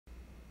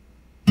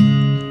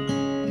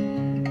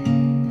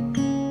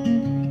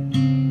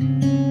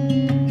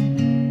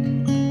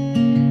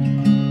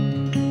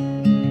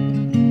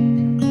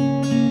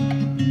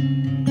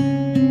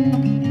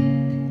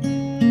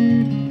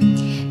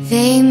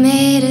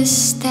a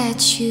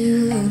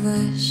statue of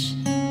us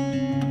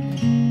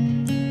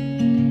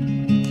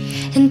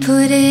and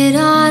put it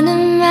on a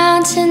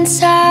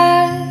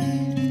mountainside.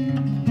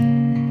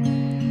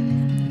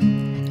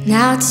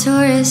 Now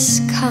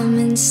tourists come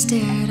and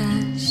stare at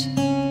us,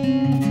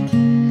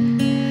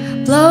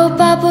 blow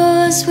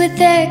bubbles with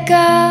their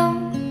gum,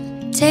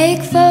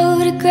 take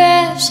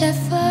photographs, have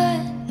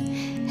fun,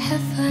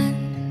 have fun.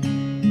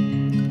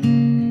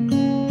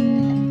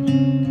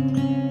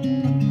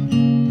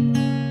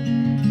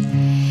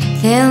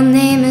 They'll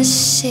name a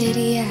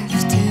city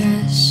after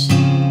us,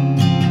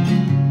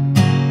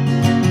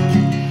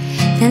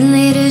 then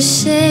later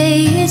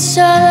say it's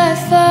all our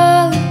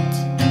fault.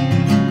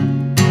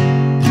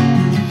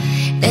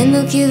 Then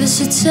they'll give us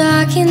a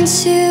talking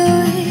to,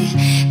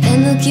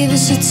 then they'll give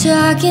us a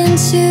talking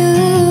to,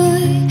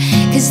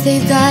 'cause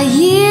they've got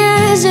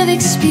years of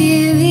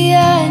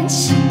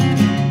experience.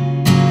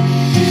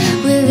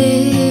 We're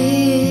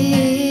living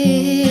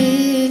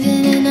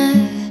in a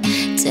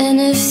den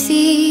of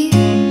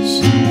thieves,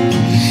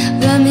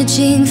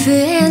 rummaging for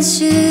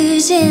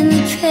answers in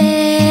the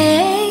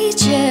pages.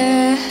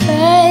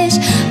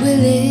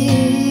 We're living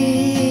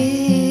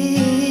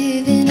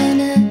in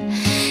a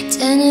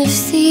den of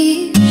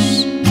thieves,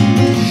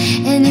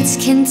 and it's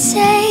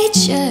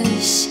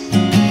contagious,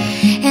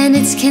 and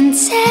it's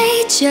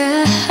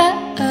contagious,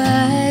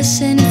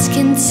 and it's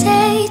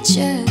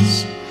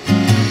contagious,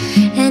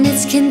 and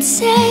it's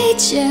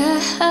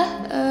contagious.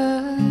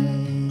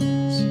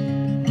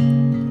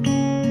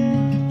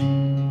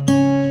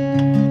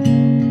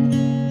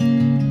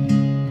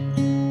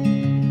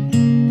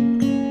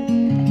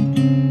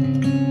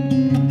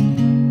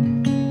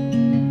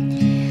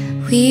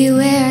 We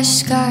wear our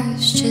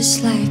scarves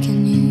just like a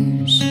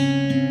noose,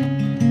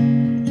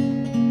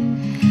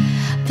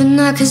 but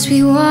not 'cause we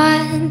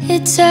want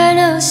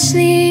eternal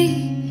sleep.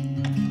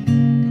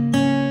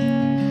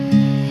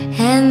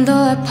 And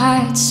though our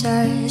parts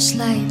are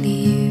slightly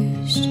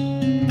used,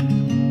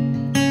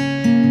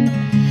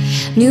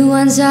 new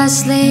ones are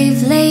slave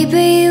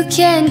labor you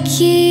can't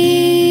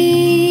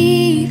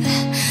keep.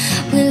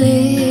 We're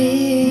living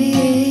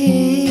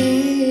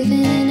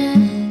in a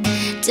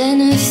den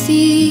of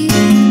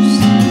thieves,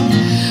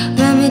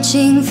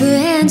 rummaging for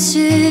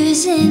answers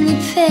in the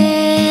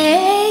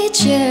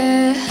pages.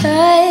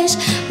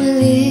 We're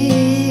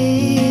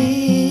living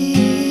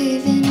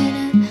in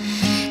a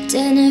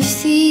den of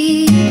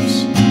thieves,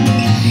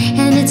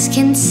 and it's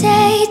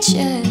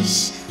contagious,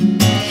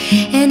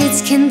 and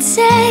it's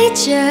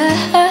contagious,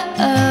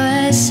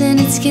 and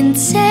it's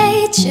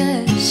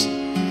contagious,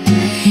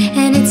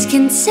 and it's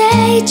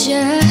contagious,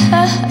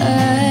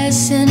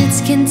 and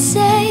it's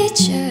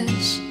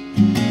contagious,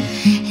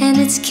 and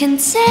it's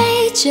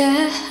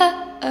contagious.